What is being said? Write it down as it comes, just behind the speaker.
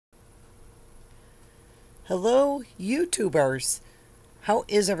Hello, YouTubers. How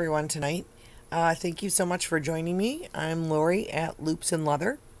is everyone tonight? Thank you so much for joining me. I'm Lori at Loops and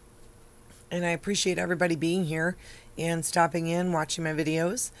Leather, and I appreciate everybody being here and stopping in, watching my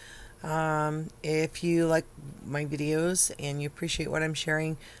videos. If you like my videos and you appreciate what I'm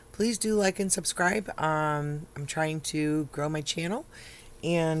sharing, please do like and subscribe. I'm trying to grow my channel,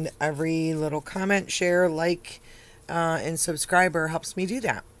 and every little comment, share, like, and subscriber helps me do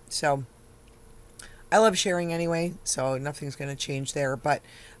that. So I love sharing anyway, so nothing's going to change there, but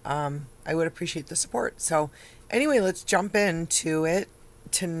I would appreciate the support. So anyway, let's jump into it.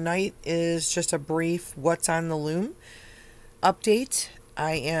 Tonight is just a brief what's on the loom update.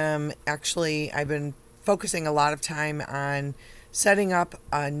 I've been focusing a lot of time on setting up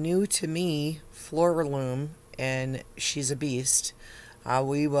a new to me floor loom, and she's a beast.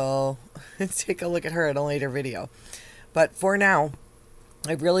 We will take a look at her in a later video. But for now,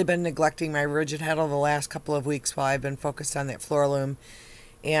 I've really been neglecting my rigid heddle the last couple of weeks while I've been focused on that floor loom,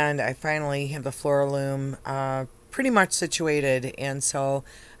 and I finally have the floor loom pretty much situated. And so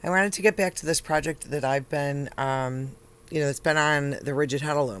I wanted to get back to this project that I've been it's been on the rigid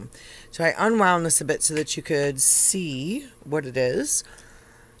heddle loom. So I unwound this a bit so that you could see what it is.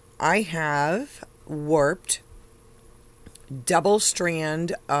 I have warped double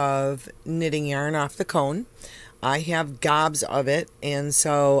strand of knitting yarn off the cone. I have gobs of it, and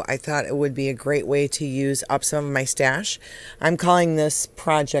so I thought it would be a great way to use up some of my stash. I'm calling this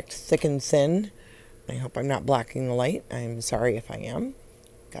project Thick and Thin. I hope I'm not blocking the light. I'm sorry if I am.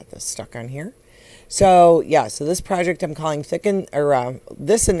 Got this stuck on here. So yeah, so this project I'm calling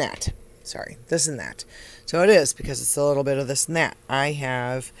This and That. Sorry, This and That. So it is, because it's a little bit of this and that. I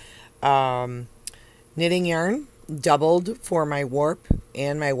have knitting yarn doubled for my warp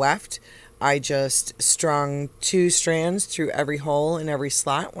and my weft. I just strung 2 strands through every hole in every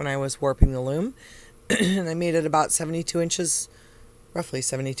slot when I was warping the loom. And I made it about 72 inches, roughly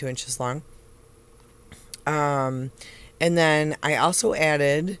 72 inches long. And then I also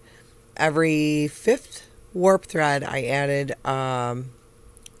added, every 5th warp thread, I added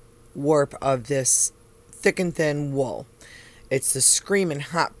warp of this Thick and Thin wool. It's the Screamin'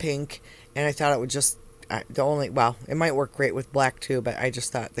 Hot Pink, and I thought it would just, it might work great with black too, but I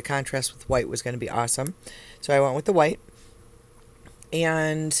just thought the contrast with white was going to be awesome. So I went with the white.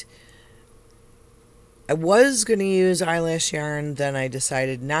 And I was going to use eyelash yarn, then I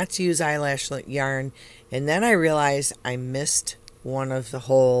decided not to use eyelash yarn, and then I realized I missed one of the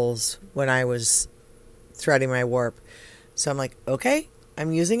holes when I was threading my warp. So I'm like, okay,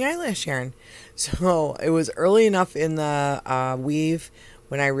 I'm using eyelash yarn. So it was early enough in the weave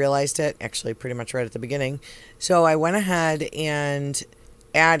when I realized it, actually pretty much right at the beginning. So I went ahead and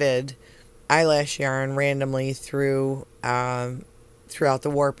added eyelash yarn randomly through throughout the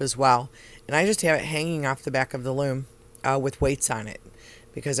warp as well. And I just have it hanging off the back of the loom with weights on it,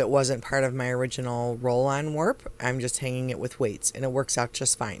 because it wasn't part of my original roll-on warp. I'm just hanging it with weights, and it works out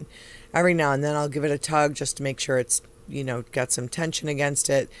just fine. Every now and then I'll give it a tug just to make sure it's, got some tension against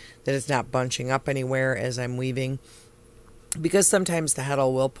it, that it's not bunching up anywhere as I'm weaving, because sometimes the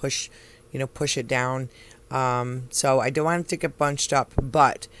heddle will push it down. So I don't want it to get bunched up,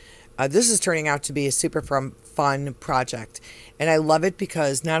 but this is turning out to be a super fun project. And I love it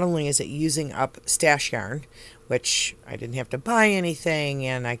because not only is it using up stash yarn, which I didn't have to buy anything,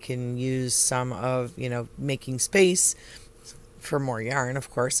 and I can use some of, making space for more yarn,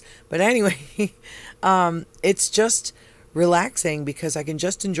 of course. But anyway, it's just relaxing because I can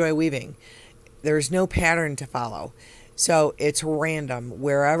just enjoy weaving. There's no pattern to follow. So it's random.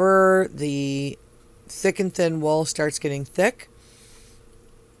 Wherever the Thick and Thin wool starts getting thick,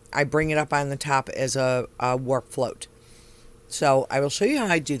 I bring it up on the top as a warp float. So I will show you how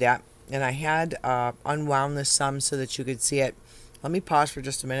I do that. And I had unwound this some so that you could see it. Let me pause for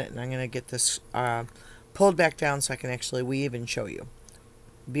just a minute, and I'm going to get this pulled back down so I can actually weave and show you.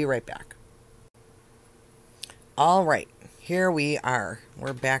 Be right back. All right, here we are.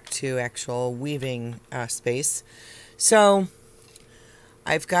 We're back to actual weaving space. So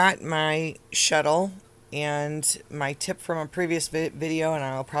I've got my shuttle, and my tip from a previous video, and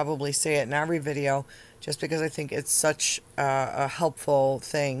I'll probably say it in every video just because I think it's such a helpful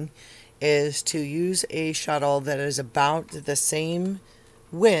thing, is to use a shuttle that is about the same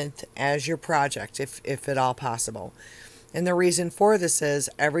width as your project, if at all possible. And the reason for this is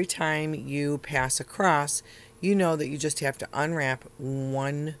every time you pass across, you know that you just have to unwrap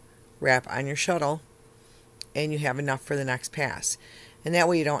one wrap on your shuttle, and you have enough for the next pass. And that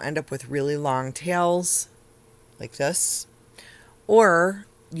way you don't end up with really long tails like this, or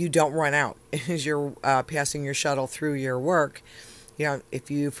you don't run out as you're passing your shuttle through your work. You know, if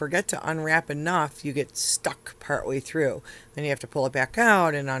you forget to unwrap enough, you get stuck partway through. Then you have to pull it back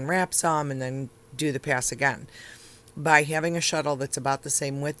out and unwrap some and then do the pass again. By having a shuttle that's about the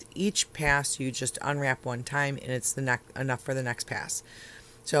same width each pass, you just unwrap one time and it's enough for the next pass.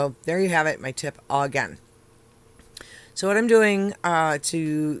 So there you have it, my tip again. So what I'm doing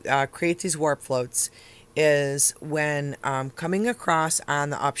to create these warp floats is when coming across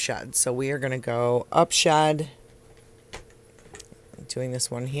on the up shed. So we are going to go up shed. I'm doing this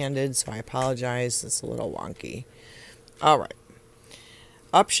one-handed, so I apologize. It's a little wonky. All right.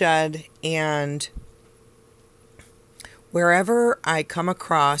 Up shed, and wherever I come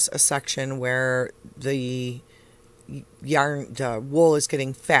across a section where the wool is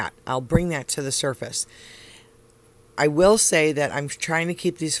getting fat, I'll bring that to the surface. I will say that I'm trying to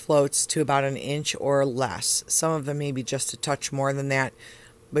keep these floats to about an inch or less. Some of them maybe just a touch more than that,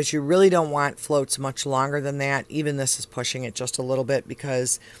 but you really don't want floats much longer than that. Even this is pushing it just a little bit,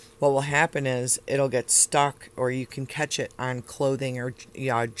 because what will happen is it'll get stuck, or you can catch it on clothing or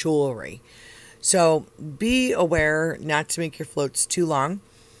jewelry. So be aware not to make your floats too long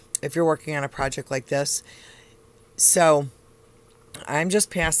if you're working on a project like this. So I'm just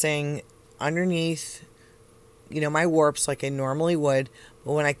passing underneath, you know, my warps like I normally would,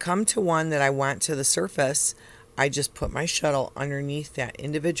 but when I come to one that I want to the surface, I just put my shuttle underneath that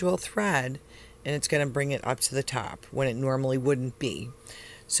individual thread, and it's going to bring it up to the top when it normally wouldn't be.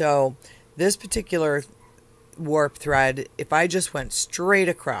 So this particular warp thread, if I just went straight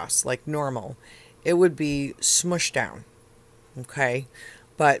across like normal, it would be smushed down, okay?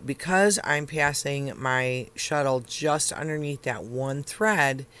 But because I'm passing my shuttle just underneath that one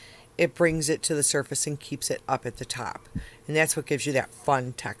thread, it brings it to the surface and keeps it up at the top. And that's what gives you that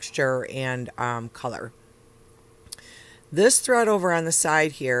fun texture and color. This thread over on the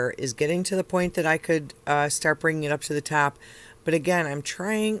side here is getting to the point that I could start bringing it up to the top. But again, I'm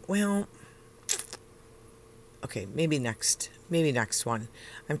trying, well, okay, maybe next one.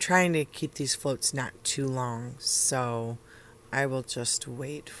 I'm trying to keep these floats not too long, so I will just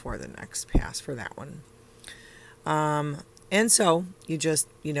wait for the next pass for that one. And so you just,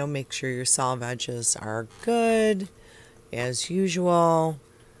 you know, make sure your solve edges are good as usual.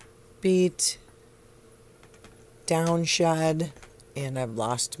 Beat, down shed, and I've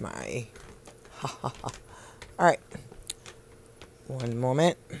lost my, all right, one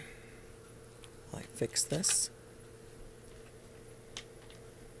moment while I fix this.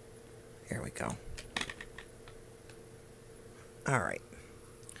 There we go. All right.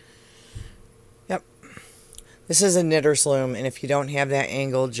 Yep. This is a knitter's loom, and if you don't have that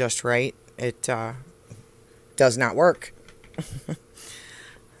angle just right, it does not work.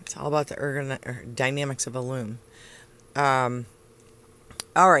 It's all about the dynamics of a loom. All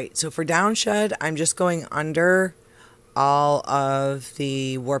right, so for down shed, I'm just going under all of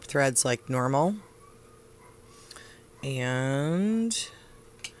the warp threads like normal. And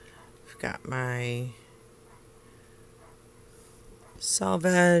I've got my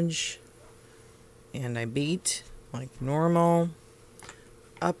selvage, and I beat like normal,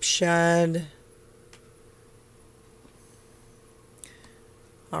 up shed.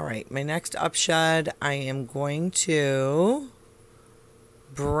 All right, my next up shed, I am going to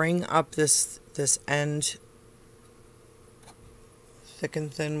bring up this end thick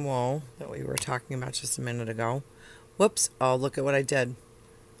and thin wool that we were talking about just a minute ago. Whoops, oh, look at what I did.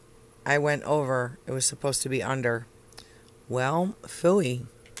 I went over. It was supposed to be under. Well, phooey.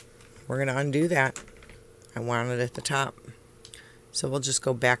 We're going to undo that. I want it at the top. So we'll just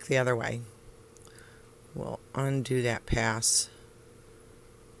go back the other way. We'll undo that pass.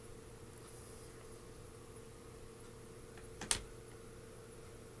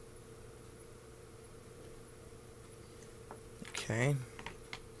 Okay.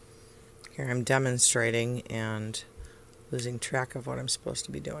 Here I'm demonstrating and losing track of what I'm supposed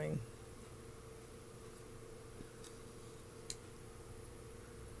to be doing.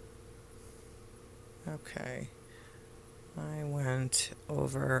 Okay. I went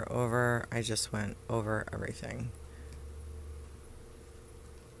over, I just went over everything.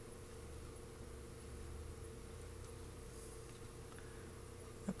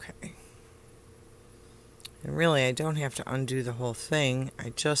 Okay. And really, I don't have to undo the whole thing. I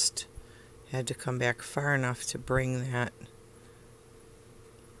just had to come back far enough to bring that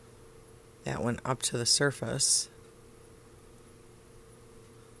one up to the surface.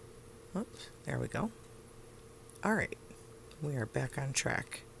 Oops, there we go. All right, we are back on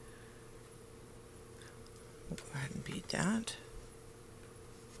track. We'll go ahead and beat that.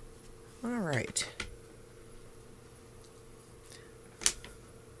 All right.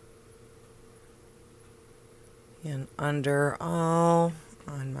 and under all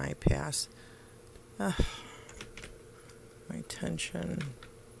on my pass. My tension.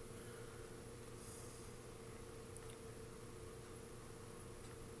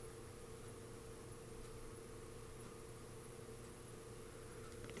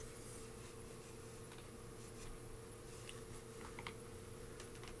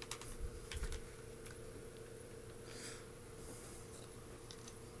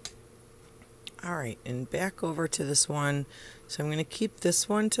 Alright, and back over to this one. So I'm going to keep this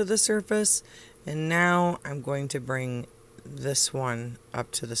one to the surface, and now I'm going to bring this one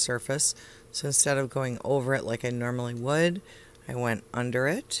up to the surface. So instead of going over it like I normally would, I went under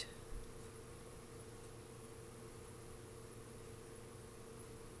it.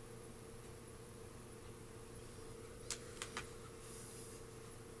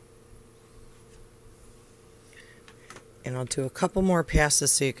 And I'll do a couple more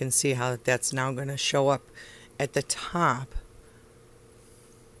passes so you can see how that's now going to show up at the top.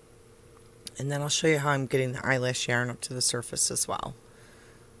 And then I'll show you how I'm getting the eyelash yarn up to the surface as well.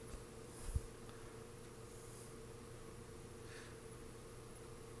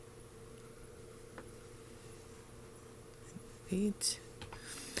 You'll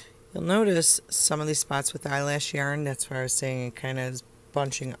notice some of these spots with the eyelash yarn, that's where I was saying it kind of is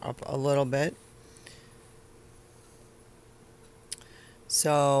bunching up a little bit.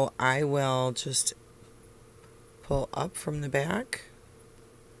 So I will just pull up from the back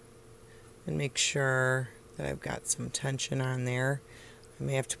and make sure that I've got some tension on there. I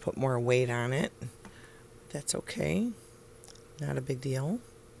may have to put more weight on it. That's okay. Not a big deal.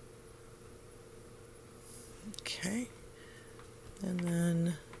 Okay. And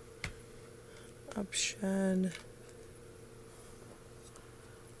then up shed.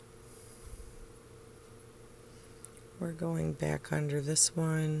 We're going back under this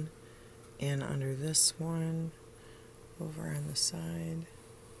one and under this one, over on the side.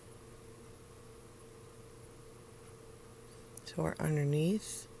 So we're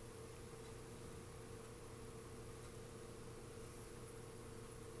underneath.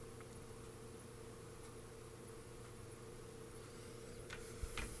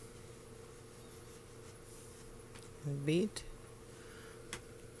 And beat.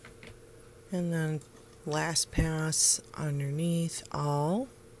 And then last pass underneath all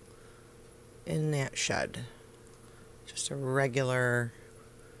in that shed. Just a regular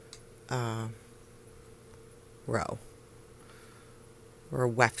row or a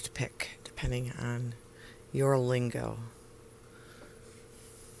weft pick, depending on your lingo.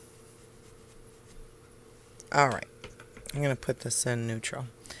 Alright, I'm going to put this in neutral.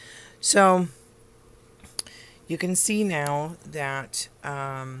 So you can see now that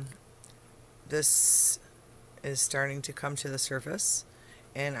this is starting to come to the surface,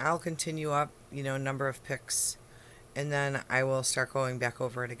 and I'll continue up, number of picks, and then I will start going back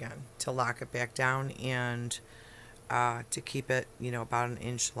over it again to lock it back down and to keep it, about an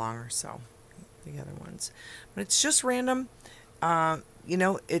inch long or so, the other ones. But it's just random. I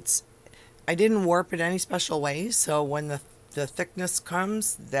didn't warp it any special way, so when the thickness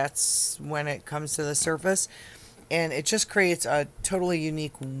comes, that's when it comes to the surface. And it just creates a totally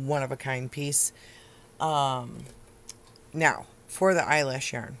unique, one-of-a-kind piece. Now, for the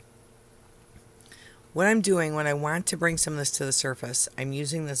eyelash yarn. What I'm doing when I want to bring some of this to the surface, I'm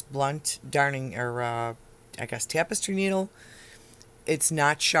using this blunt darning, or tapestry needle. It's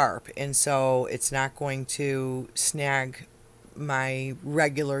not sharp, and so it's not going to snag my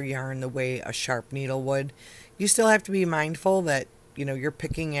regular yarn the way a sharp needle would. You still have to be mindful that, you're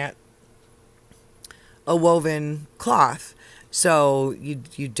picking at a woven cloth, so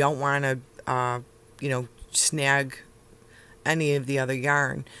you don't want to snag any of the other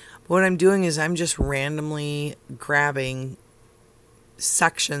yarn. But what I'm doing is I'm just randomly grabbing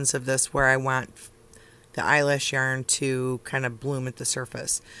sections of this where I want the eyelash yarn to kind of bloom at the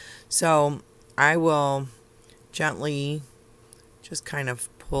surface. So I will gently just kind of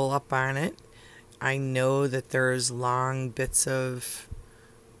pull up on it. I know that there's long bits of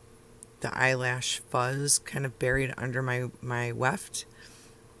the eyelash fuzz kind of buried under my weft.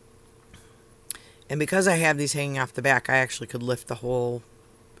 And because I have these hanging off the back, I actually could lift the whole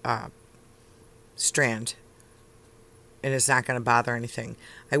strand, and it's not going to bother anything.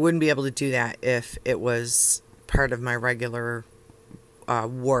 I wouldn't be able to do that if it was part of my regular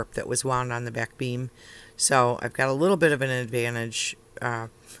warp that was wound on the back beam. So I've got a little bit of an advantage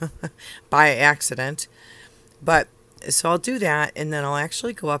by accident. But so I'll do that, and then I'll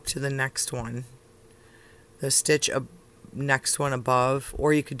actually go up to the next one, the stitch next one above,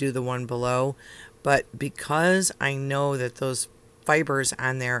 or you could do the one below. But because I know that those fibers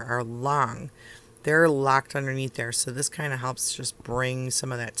on there are long, they're locked underneath there. So this kind of helps just bring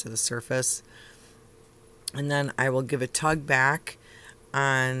some of that to the surface. And then I will give a tug back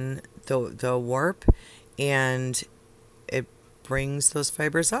on the warp, and it brings those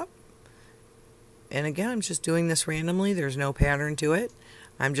fibers up. And again, I'm just doing this randomly. There's no pattern to it.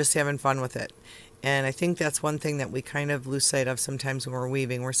 I'm just having fun with it. And I think that's one thing that we kind of lose sight of sometimes when we're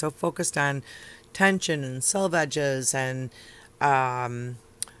weaving. We're so focused on tension and selve edges and,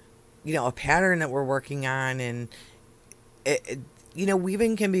 you know, a pattern that we're working on. And, you know,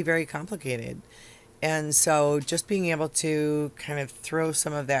 weaving can be very complicated. And so just being able to kind of throw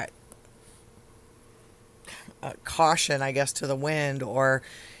some of that caution, I guess, to the wind, or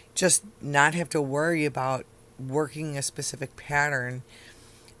just not have to worry about working a specific pattern,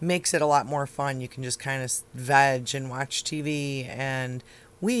 makes it a lot more fun. You can just kind of veg and watch TV and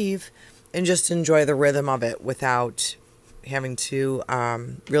weave and just enjoy the rhythm of it without having to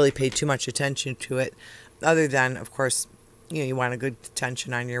really pay too much attention to it, other than, of course, you know, you want a good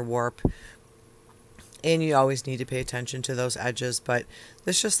tension on your warp. And you always need to pay attention to those edges, but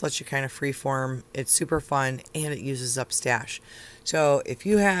this just lets you kind of freeform. It's super fun, and it uses up stash. So if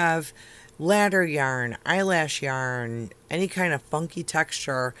you have ladder yarn, eyelash yarn, any kind of funky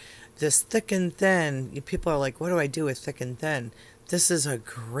texture, this thick and thin, people are like, what do I do with thick and thin? This is a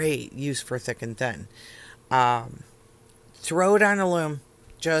great use for thick and thin. Throw it on a loom.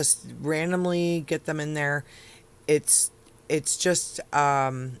 Just randomly get them in there. It's just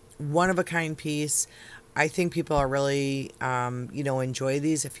one-of-a-kind piece. I think people are really, you know, enjoy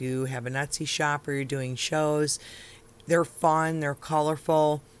these. If you have an Etsy shop or you're doing shows, they're fun, they're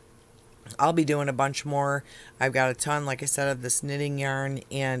colorful. I'll be doing a bunch more. I've got a ton, like I said, of this knitting yarn,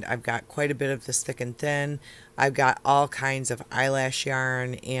 and I've got quite a bit of this thick and thin. I've got all kinds of eyelash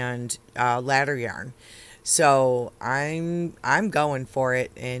yarn and ladder yarn. So I'm going for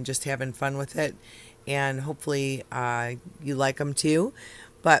it and just having fun with it, and hopefully you like them too.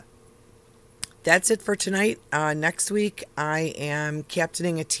 But that's it for tonight. Next week, I am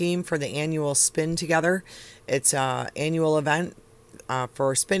captaining a team for the annual Spin Together. It's an annual event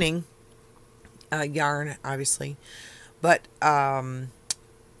for spinning yarn, obviously. But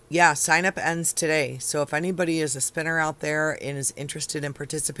yeah, sign up ends today. So if anybody is a spinner out there and is interested in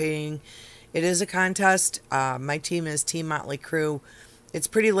participating, it is a contest. My team is Team Motley Crew. It's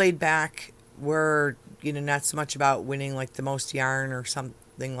pretty laid back. We're, you know, not so much about winning like the most yarn or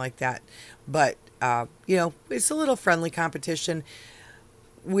something like that. But, you know, it's a little friendly competition.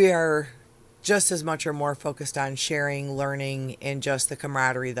 We are just as much or more focused on sharing, learning, and just the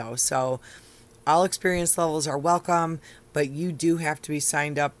camaraderie, though. So all experience levels are welcome, but you do have to be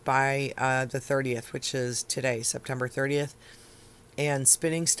signed up by the 30th, which is today, September 30th. And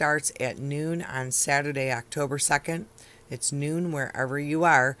spinning starts at noon on Saturday, October 2nd. It's noon wherever you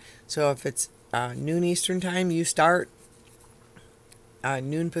are. So if it's noon Eastern time, you start.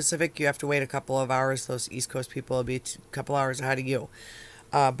 Noon Pacific, you have to wait a couple of hours. Those East Coast people will be a couple hours ahead of you.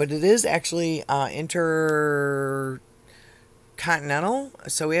 But it is actually intercontinental.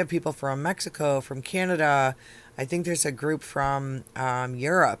 So we have people from Mexico, from Canada. I think there's a group from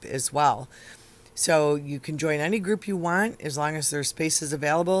Europe as well. So you can join any group you want as long as there's spaces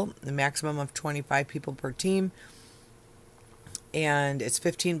available. The maximum of 25 people per team. And it's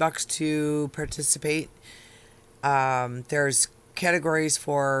 $15 to participate. There's categories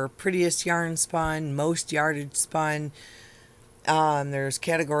for prettiest yarn spun, most yardage spun. There's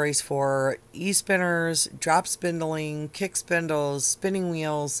categories for e-spinners, drop spindling, kick spindles, spinning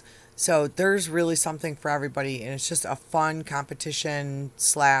wheels. So there's really something for everybody, and it's just a fun competition /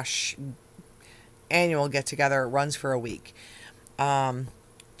 annual get-together. It runs for a week.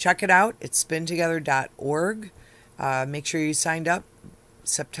 Check it out. It's spintogether.org. Make sure you signed up.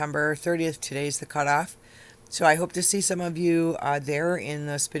 September 30th, today's the cutoff. So I hope to see some of you there in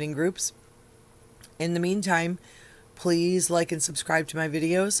the spinning groups. In the meantime, please like and subscribe to my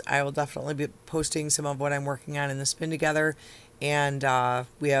videos. I will definitely be posting some of what I'm working on in the Spin Together. And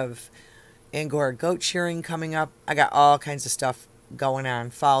we have Angora goat shearing coming up. I got all kinds of stuff going on.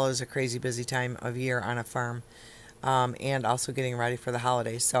 Fall is a crazy busy time of year on a farm. And also getting ready for the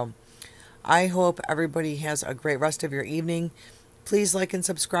holidays. So I hope everybody has a great rest of your evening. Please like and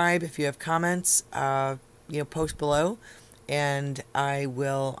subscribe. If you have comments, post below, and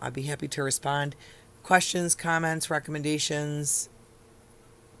I'll be happy to respond. Questions, comments, recommendations.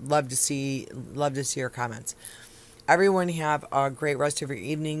 Love to see your comments. Everyone have a great rest of your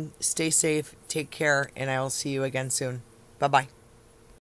evening. Stay safe, take care, and I will see you again soon. Bye-bye.